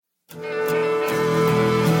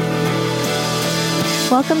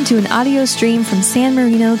Welcome to an audio stream from San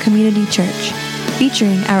Marino Community Church,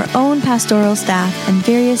 featuring our own pastoral staff and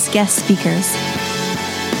various guest speakers.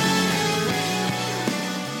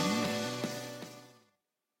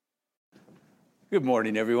 Good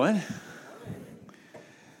morning, everyone.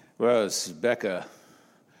 Well, as Becca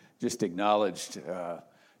just acknowledged,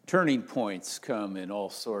 turning points come in all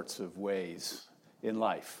sorts of ways in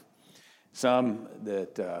life. Some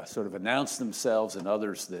that sort of announce themselves and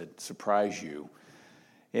others that surprise you.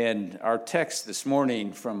 And our text this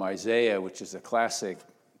morning from Isaiah, which is a classic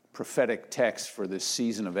prophetic text for this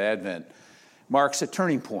season of Advent, marks a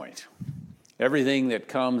turning point. Everything that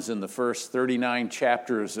comes in the first 39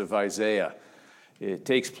 chapters of Isaiah, it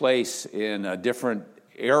takes place in a different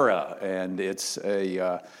era, and it's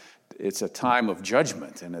a time of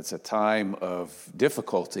judgment, and it's a time of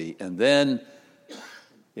difficulty. And then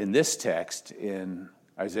in this text, in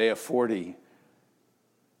Isaiah 40,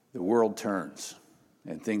 the world turns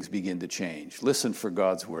and things begin to change. Listen for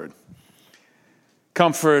God's word.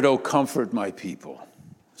 Comfort, O comfort my people,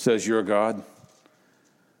 says your God.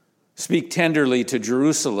 Speak tenderly to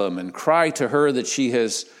Jerusalem and cry to her that she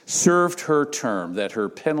has served her term, that her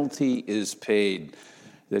penalty is paid,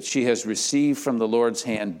 that she has received from the Lord's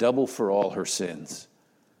hand double for all her sins.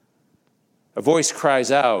 A voice cries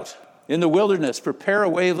out, in the wilderness, prepare a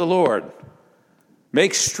way of the Lord.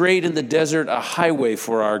 Make straight in the desert a highway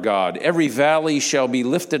for our God. Every valley shall be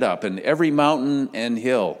lifted up, and every mountain and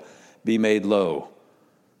hill be made low.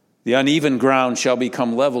 The uneven ground shall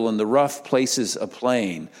become level, and the rough places a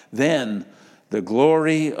plain. Then the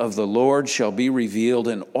glory of the Lord shall be revealed,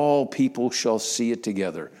 and all people shall see it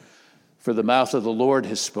together. For the mouth of the Lord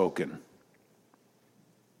has spoken.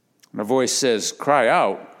 And a voice says, cry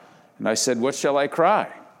out. And I said, what shall I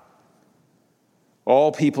cry?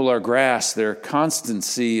 All people are grass, their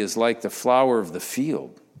constancy is like the flower of the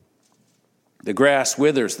field. The grass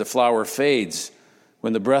withers, the flower fades.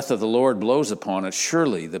 When the breath of the Lord blows upon it,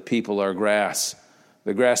 surely the people are grass.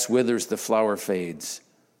 The grass withers, the flower fades.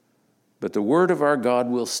 But the word of our God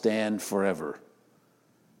will stand forever.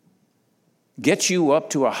 Get you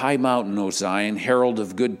up to a high mountain, O Zion, herald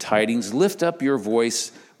of good tidings. Lift up your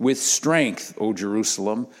voice with strength, O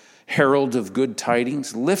Jerusalem, herald of good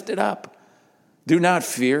tidings. Lift it up. Do not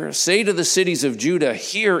fear. Say to the cities of Judah,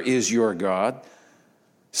 here is your God.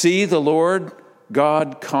 See, the Lord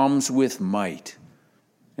God comes with might,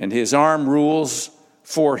 and his arm rules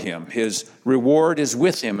for him. His reward is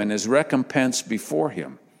with him, and his recompense before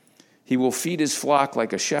him. He will feed his flock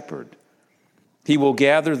like a shepherd. He will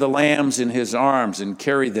gather the lambs in his arms and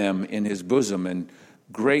carry them in his bosom,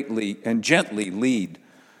 and gently lead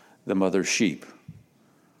the mother sheep.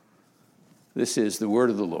 This is the word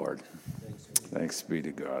of the Lord. Thanks be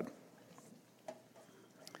to God.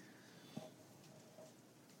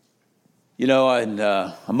 You know, and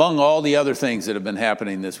among all the other things that have been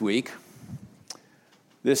happening this week,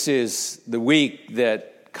 this is the week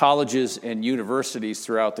that colleges and universities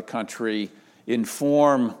throughout the country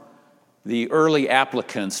inform the early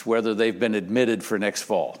applicants whether they've been admitted for next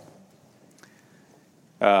fall.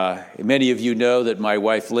 Many of you know that my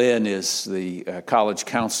wife Lynn is the college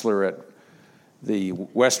counselor at the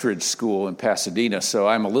Westridge School in Pasadena, so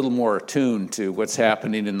I'm a little more attuned to what's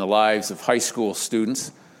happening in the lives of high school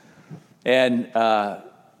students. And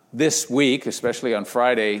this week, especially on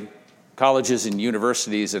Friday, colleges and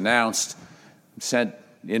universities sent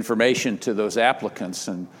information to those applicants.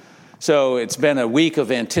 And so it's been a week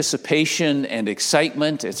of anticipation and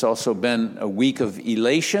excitement. It's also been a week of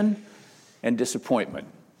elation and disappointment.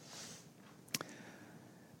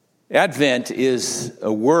 Advent is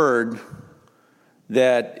a word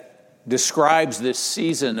that describes this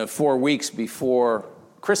season of 4 weeks before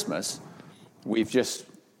Christmas. We've just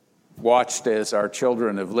watched as our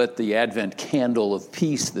children have lit the Advent candle of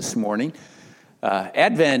peace this morning.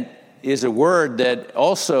 Advent is a word that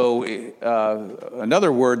also,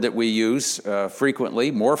 another word that we use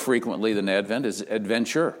frequently, more frequently than Advent, is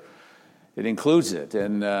adventure. It includes it.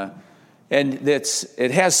 And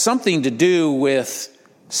it has something to do with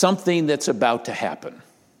something that's about to happen.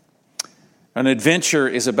 An adventure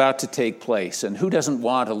is about to take place, and who doesn't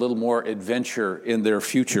want a little more adventure in their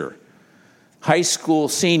future? High school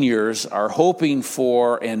seniors are hoping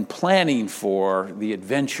for and planning for the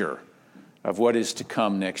adventure of what is to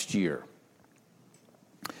come next year.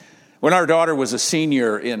 When our daughter was a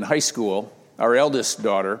senior in high school, our eldest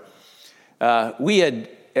daughter, we had,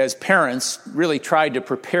 as parents, really tried to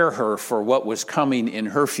prepare her for what was coming in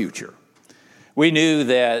her future. We knew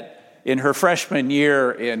that in her freshman year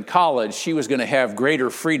in college, she was going to have greater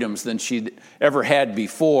freedoms than she'd ever had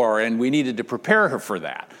before, and we needed to prepare her for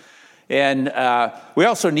that. And we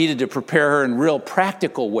also needed to prepare her in real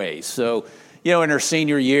practical ways. So, in her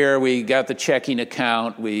senior year, we got the checking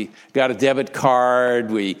account, we got a debit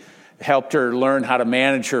card, we helped her learn how to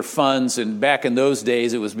manage her funds. And back in those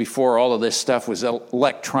days, it was before all of this stuff was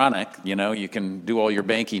electronic. You can do all your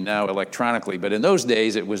banking now electronically, but in those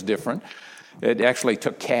days, it was different. It actually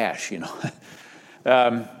took cash,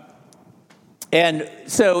 And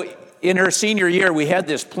so in her senior year, we had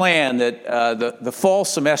this plan that the fall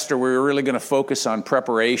semester, we were really going to focus on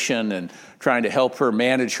preparation and trying to help her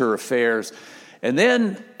manage her affairs. And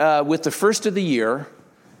then with the first of the year,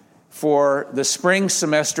 for the spring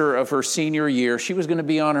semester of her senior year, she was going to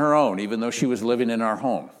be on her own, even though she was living in our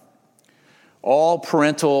home. All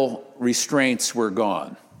parental restraints were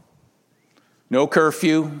gone. No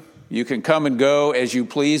curfew. You can come and go as you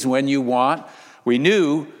please when you want. We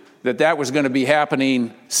knew that was going to be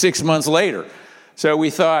happening 6 months later. So we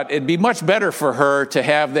thought it'd be much better for her to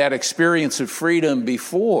have that experience of freedom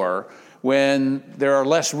before, when there are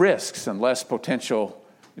less risks and less potential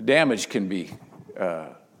damage can be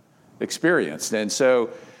experienced. And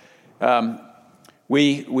so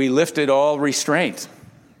we lifted all restraint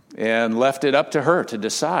and left it up to her to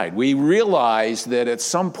decide. We realized that at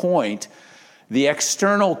some point, the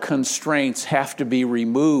external constraints have to be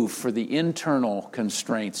removed for the internal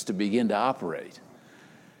constraints to begin to operate.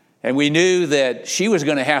 And we knew that she was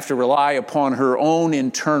going to have to rely upon her own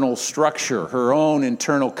internal structure, her own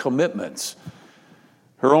internal commitments,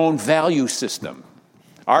 her own value system.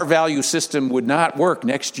 Our value system would not work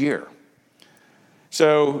next year.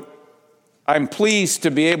 So I'm pleased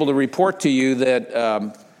to be able to report to you that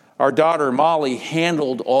our daughter Molly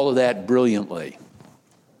handled all of that brilliantly.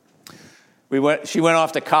 She went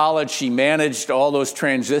off to college. She managed all those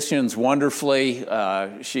transitions wonderfully.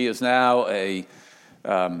 She is now a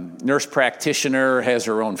nurse practitioner, has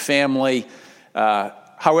her own family.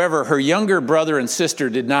 However, her younger brother and sister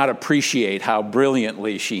did not appreciate how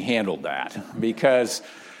brilliantly she handled that, because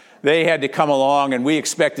they had to come along, and we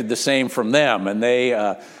expected the same from them, and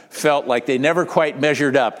they felt like they never quite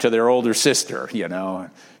measured up to their older sister.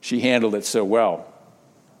 She handled it so well.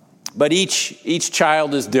 But each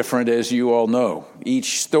child is different, as you all know.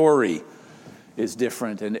 Each story is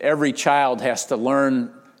different, and every child has to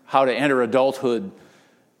learn how to enter adulthood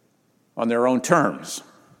on their own terms.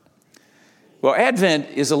 Well,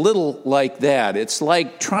 Advent is a little like that. It's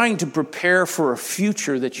like trying to prepare for a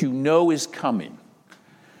future that you know is coming.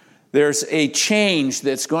 There's a change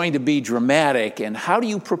that's going to be dramatic, and how do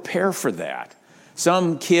you prepare for that?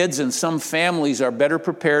 Some kids and some families are better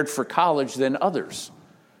prepared for college than others.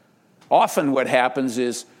 Often what happens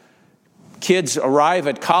is kids arrive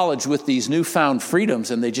at college with these newfound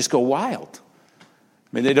freedoms and they just go wild.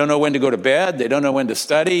 They don't know when to go to bed. They don't know when to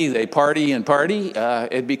study. They party and party.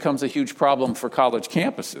 It becomes a huge problem for college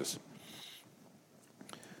campuses.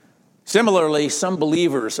 Similarly, some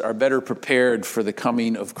believers are better prepared for the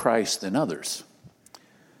coming of Christ than others.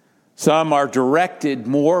 Some are directed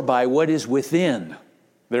more by what is within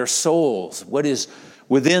their souls, what is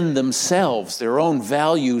within themselves, their own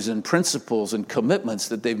values and principles and commitments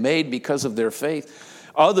that they've made because of their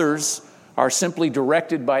faith. Others are simply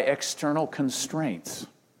directed by external constraints.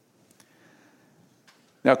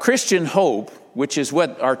 Now, Christian hope, which is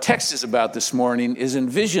what our text is about this morning, is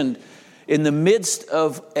envisioned in the midst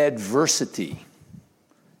of adversity.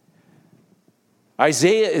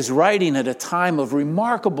 Isaiah is writing at a time of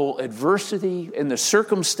remarkable adversity, and the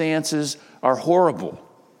circumstances are horrible.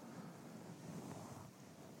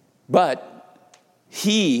 But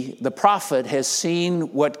he, the prophet, has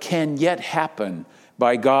seen what can yet happen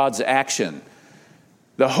by God's action.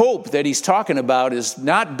 The hope that he's talking about is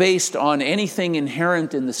not based on anything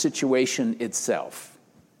inherent in the situation itself.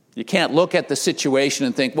 You can't look at the situation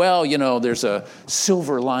and think, well, there's a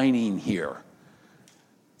silver lining here.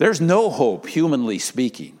 There's no hope, humanly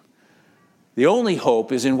speaking. The only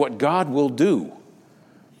hope is in what God will do.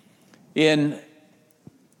 In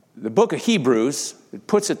the book of Hebrews, it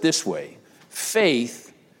puts it this way: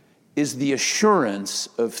 faith is the assurance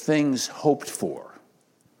of things hoped for,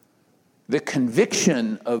 the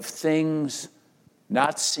conviction of things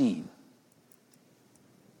not seen.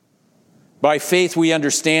 By faith, we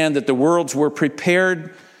understand that the worlds were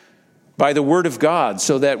prepared by the word of God,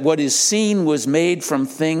 so that what is seen was made from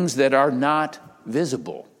things that are not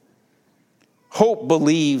visible. Hope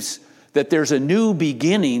believes that there's a new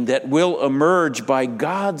beginning that will emerge by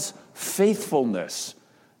God's faithfulness,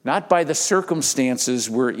 not by the circumstances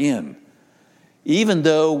we're in. Even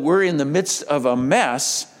though we're in the midst of a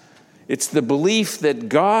mess, it's the belief that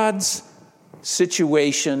God's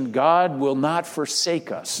situation, God will not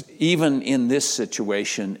forsake us, even in this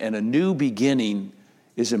situation, and a new beginning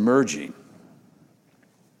is emerging.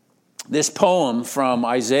 This poem from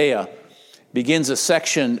Isaiah begins a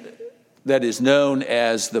section that is known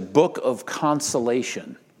as the Book of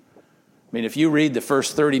Consolation. I mean, if you read the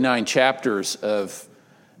first 39 chapters of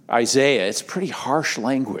Isaiah, it's pretty harsh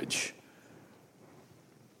language.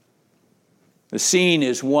 The scene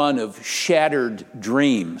is one of shattered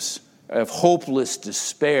dreams, of hopeless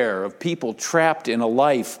despair, of people trapped in a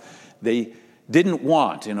life they didn't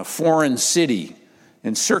want, in a foreign city,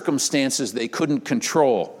 in circumstances they couldn't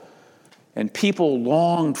control. And people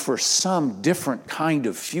longed for some different kind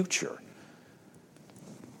of future.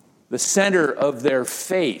 The center of their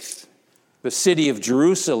faith, the city of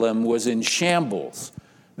Jerusalem, was in shambles.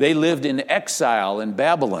 They lived in exile in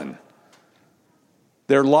Babylon.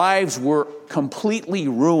 Their lives were completely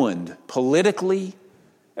ruined politically,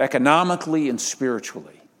 economically, and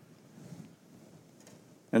spiritually.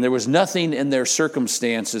 And there was nothing in their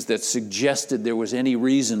circumstances that suggested there was any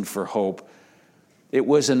reason for hope. It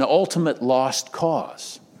was an ultimate lost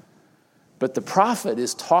cause. But the prophet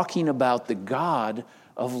is talking about the God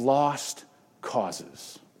of lost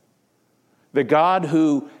causes. The God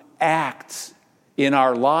who acts in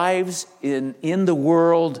our lives, in the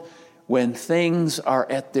world, when things are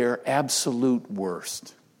at their absolute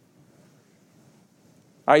worst.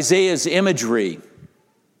 Isaiah's imagery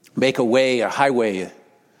make a highway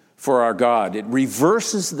for our God. It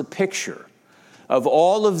reverses the picture of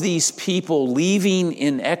all of these people leaving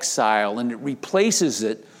in exile, and it replaces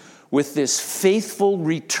it with this faithful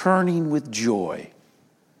returning with joy.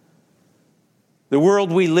 The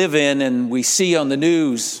world we live in and we see on the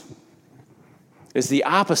news is the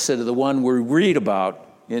opposite of the one we read about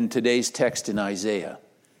in today's text in Isaiah.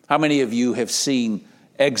 How many of you have seen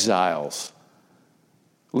exiles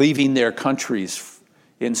leaving their countries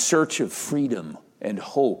in search of freedom and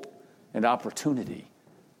hope and opportunity?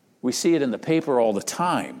 We see it in the paper all the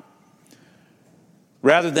time.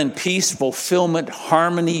 Rather than peace, fulfillment,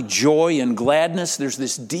 harmony, joy, and gladness, there's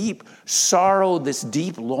this deep sorrow, this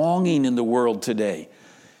deep longing in the world today,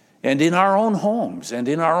 and in our own homes and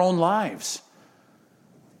in our own lives.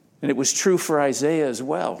 And it was true for Isaiah as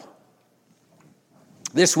well.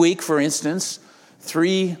 This week, for instance,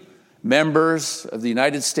 3 members of the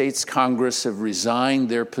United States Congress have resigned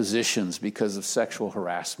their positions because of sexual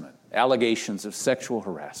harassment, allegations of sexual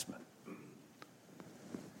harassment.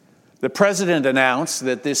 The president announced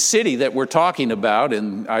that this city that we're talking about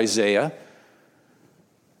in Isaiah,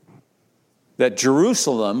 that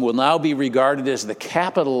Jerusalem will now be regarded as the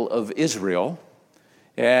capital of Israel,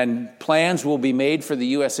 and plans will be made for the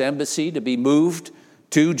U.S. Embassy to be moved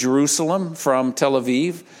to Jerusalem from Tel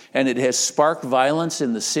Aviv, and it has sparked violence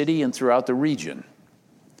in the city and throughout the region.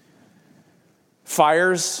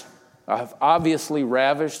 Fires have obviously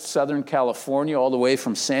ravaged Southern California all the way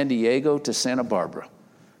from San Diego to Santa Barbara.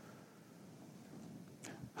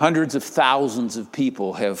 Hundreds of thousands of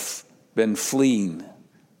people have been fleeing,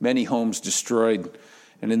 many homes destroyed.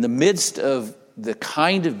 And in the midst of the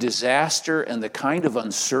kind of disaster and the kind of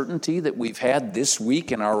uncertainty that we've had this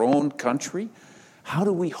week in our own country, how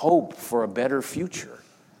do we hope for a better future?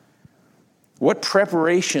 What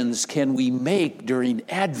preparations can we make during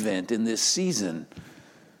Advent in this season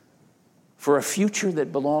for a future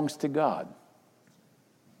that belongs to God?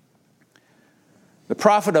 The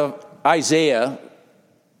prophet of Isaiah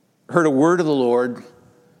heard a word of the Lord,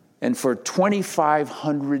 and for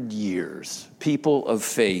 2,500 years, people of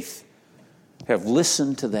faith have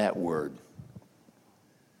listened to that word.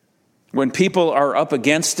 When people are up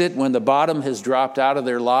against it, when the bottom has dropped out of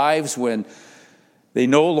their lives, when they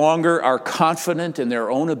no longer are confident in their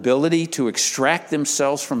own ability to extract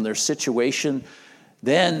themselves from their situation,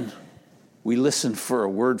 then we listen for a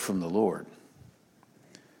word from the Lord.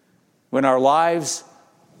 When our lives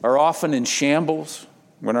are often in shambles,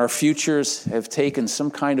 when our futures have taken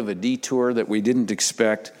some kind of a detour that we didn't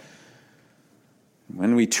expect,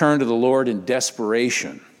 when we turn to the Lord in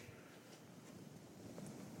desperation,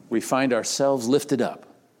 we find ourselves lifted up,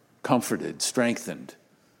 comforted, strengthened.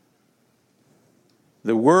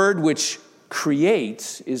 The word which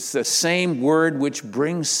creates is the same word which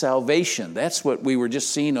brings salvation. That's what we were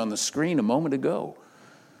just seeing on the screen a moment ago.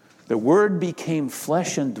 The word became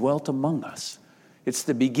flesh and dwelt among us. It's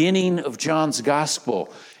the beginning of John's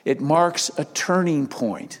gospel. It marks a turning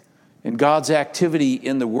point in God's activity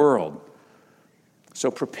in the world.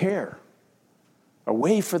 So prepare a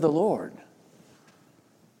way for the Lord,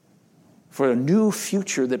 for a new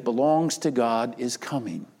future that belongs to God is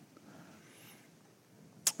coming.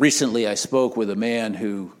 Recently, I spoke with a man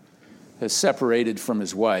who has separated from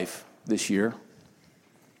his wife this year.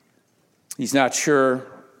 He's not sure,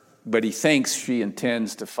 but he thinks she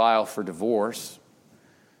intends to file for divorce.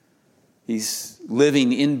 He's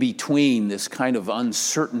living in between this kind of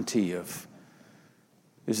uncertainty of,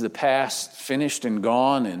 is the past finished and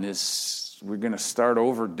gone, and we're going to start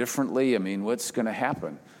over differently? I mean, what's going to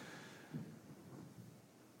happen?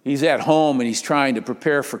 He's at home and he's trying to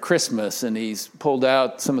prepare for Christmas, and he's pulled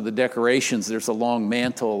out some of the decorations. There's a long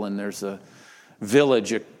mantle, and there's a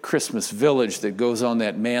village, a Christmas village that goes on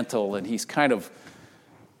that mantle, and he's kind of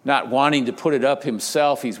not wanting to put it up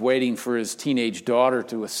himself. He's waiting for his teenage daughter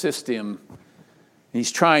to assist him.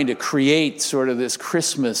 He's trying to create sort of this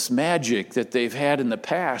Christmas magic that they've had in the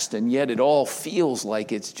past, and yet it all feels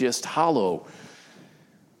like it's just hollow.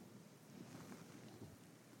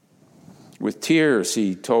 With tears,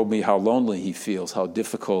 he told me how lonely he feels, how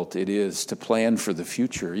difficult it is to plan for the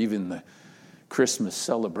future, even the Christmas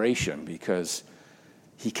celebration, because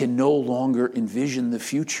he can no longer envision the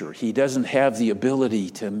future. He doesn't have the ability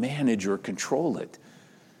to manage or control it.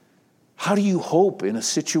 How do you hope in a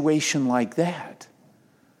situation like that?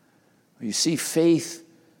 You see, faith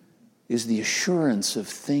is the assurance of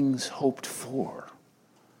things hoped for,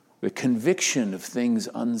 the conviction of things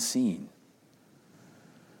unseen.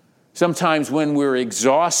 Sometimes when we're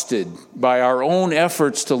exhausted by our own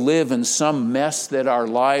efforts to live in some mess that our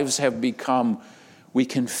lives have become, we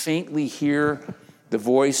can faintly hear the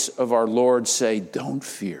voice of our Lord say, "Don't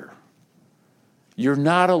fear. You're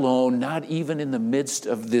not alone, not even in the midst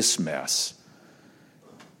of this mess.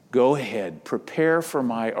 Go ahead, prepare for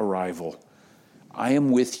my arrival. I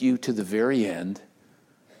am with you to the very end,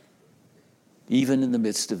 even in the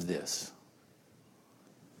midst of this."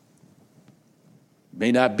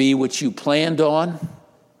 May not be what you planned on,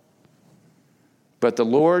 but the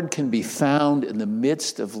Lord can be found in the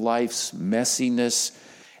midst of life's messiness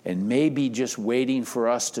and maybe just waiting for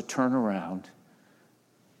us to turn around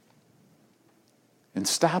and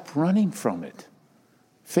stop running from it.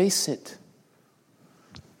 Face it.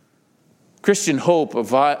 Christian hope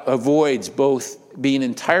avoids both being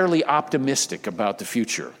entirely optimistic about the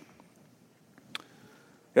future,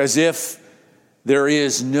 as if there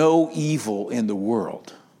is no evil in the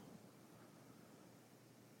world.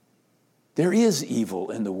 There is evil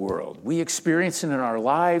in the world. We experience it in our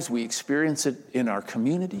lives. We experience it in our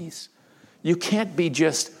communities. You can't be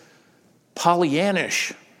just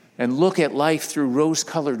Pollyannish and look at life through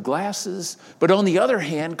rose-colored glasses. But on the other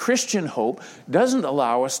hand, Christian hope doesn't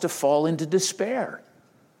allow us to fall into despair.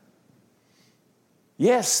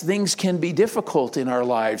 Yes, things can be difficult in our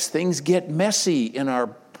lives. Things get messy in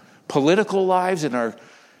our political lives, in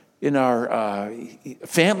our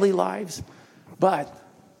family lives. But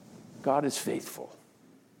God is faithful.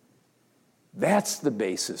 That's the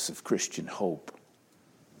basis of Christian hope.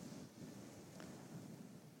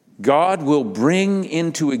 God will bring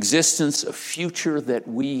into existence a future that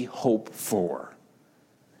we hope for.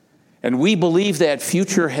 And we believe that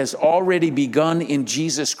future has already begun in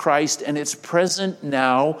Jesus Christ, and it's present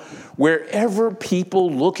now wherever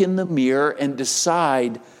people look in the mirror and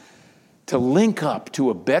decide to link up to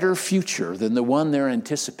a better future than the one they're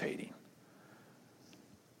anticipating.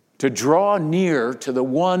 To draw near to the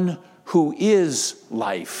one who is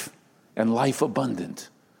life and life abundant.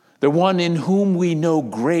 The one in whom we know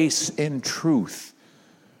grace and truth.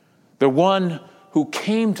 The one who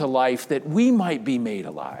came to life that we might be made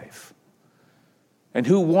alive. And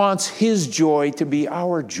who wants his joy to be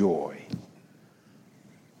our joy.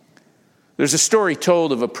 There's a story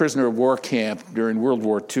told of a prisoner of war camp during World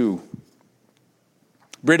War II.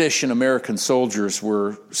 British and American soldiers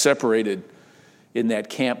were separated in that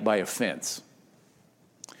camp by a fence.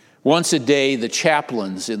 Once a day, the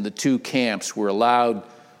chaplains in the two camps were allowed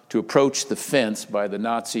to approach the fence by the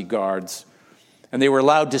Nazi guards, and they were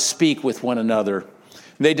allowed to speak with one another.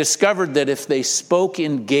 They discovered that if they spoke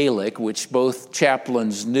in Gaelic, which both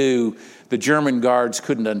chaplains knew, the German guards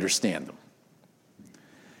couldn't understand them.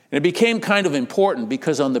 And it became kind of important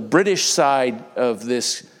because on the British side of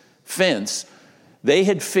this fence, they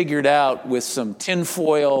had figured out with some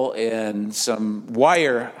tinfoil and some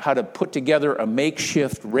wire how to put together a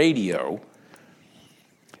makeshift radio.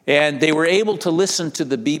 And they were able to listen to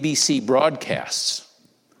the BBC broadcasts.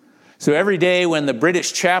 So every day when the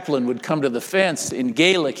British chaplain would come to the fence in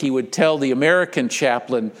Gaelic, he would tell the American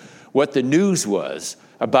chaplain what the news was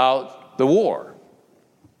about the war.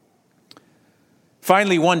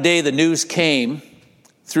 Finally, one day the news came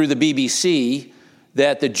through the BBC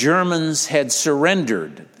that the Germans had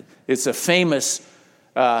surrendered. It's a famous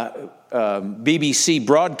BBC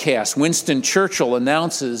broadcast. Winston Churchill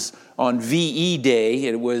announces on VE Day,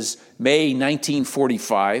 it was May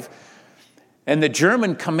 1945, and the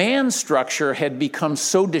German command structure had become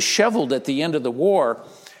so disheveled at the end of the war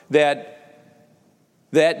that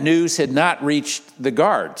that news had not reached the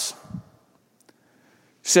guards.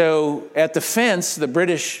 So at the fence, the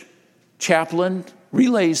British chaplain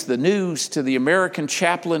relays the news to the American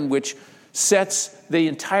chaplain, which sets the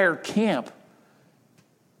entire camp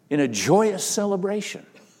in a joyous celebration.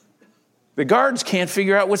 The guards can't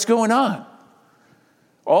figure out what's going on.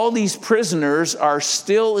 All these prisoners are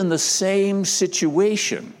still in the same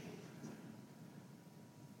situation,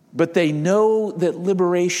 but they know that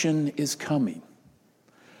liberation is coming.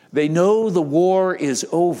 They know the war is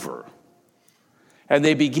over. And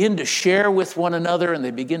they begin to share with one another, and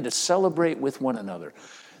they begin to celebrate with one another.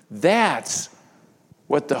 That's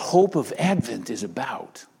what the hope of Advent is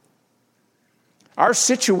about. Our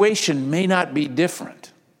situation may not be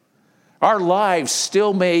different. Our lives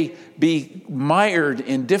still may be mired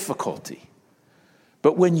in difficulty.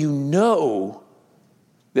 But when you know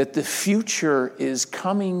that the future is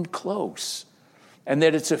coming close, and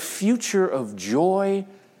that it's a future of joy,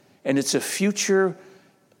 and it's a future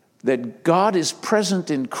that God is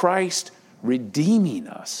present in Christ, redeeming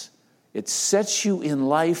us, it sets you in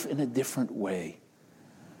life in a different way.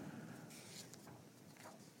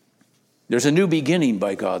 There's a new beginning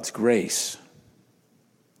by God's grace.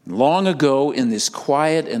 Long ago, in this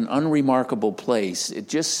quiet and unremarkable place, it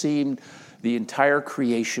just seemed the entire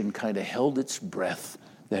creation kind of held its breath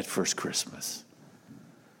that first Christmas.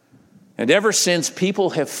 And ever since,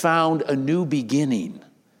 people have found a new beginning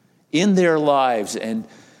in their lives and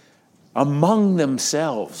among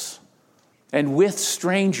themselves and with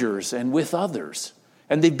strangers and with others.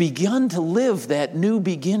 And they've begun to live that new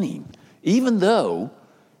beginning, even though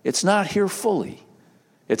it's not here fully.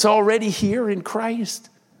 It's already here in Christ,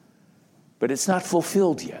 but it's not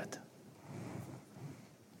fulfilled yet.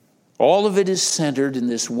 All of it is centered in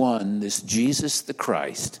this one, this Jesus the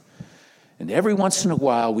Christ. And every once in a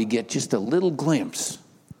while, we get just a little glimpse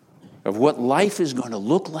of what life is going to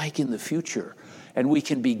look like in the future. And we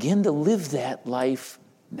can begin to live that life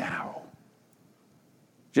now.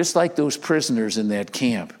 Just like those prisoners in that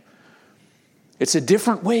camp. It's a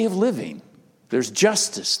different way of living. There's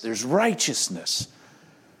justice, there's righteousness,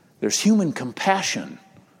 there's human compassion.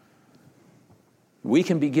 We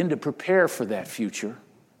can begin to prepare for that future,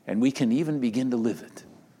 and we can even begin to live it.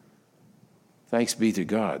 Thanks be to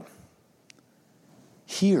God.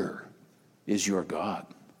 Here is your God.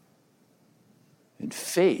 And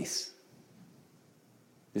faith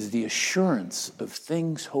is the assurance of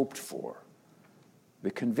things hoped for, the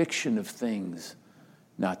conviction of things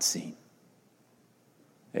not seen.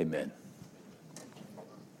 Amen.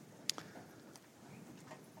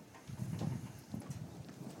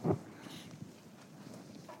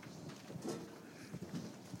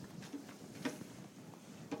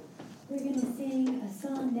 We're going to sing a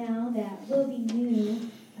song now that will be new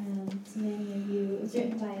to many of you. It was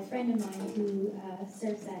written by a friend of mine who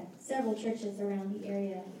serves at several churches around the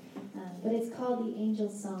area, but it's called The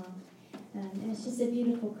Angel's Song. And it's just a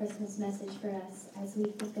beautiful Christmas message for us as we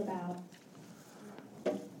think about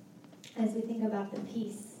the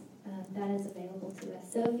peace that is available to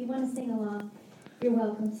us. So if you want to sing along, you're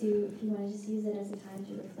welcome to. If you want to just use it as a time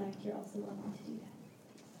to reflect, you're also welcome to do that.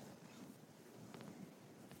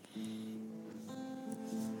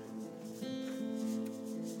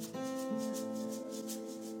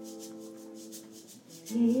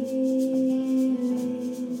 Yeah.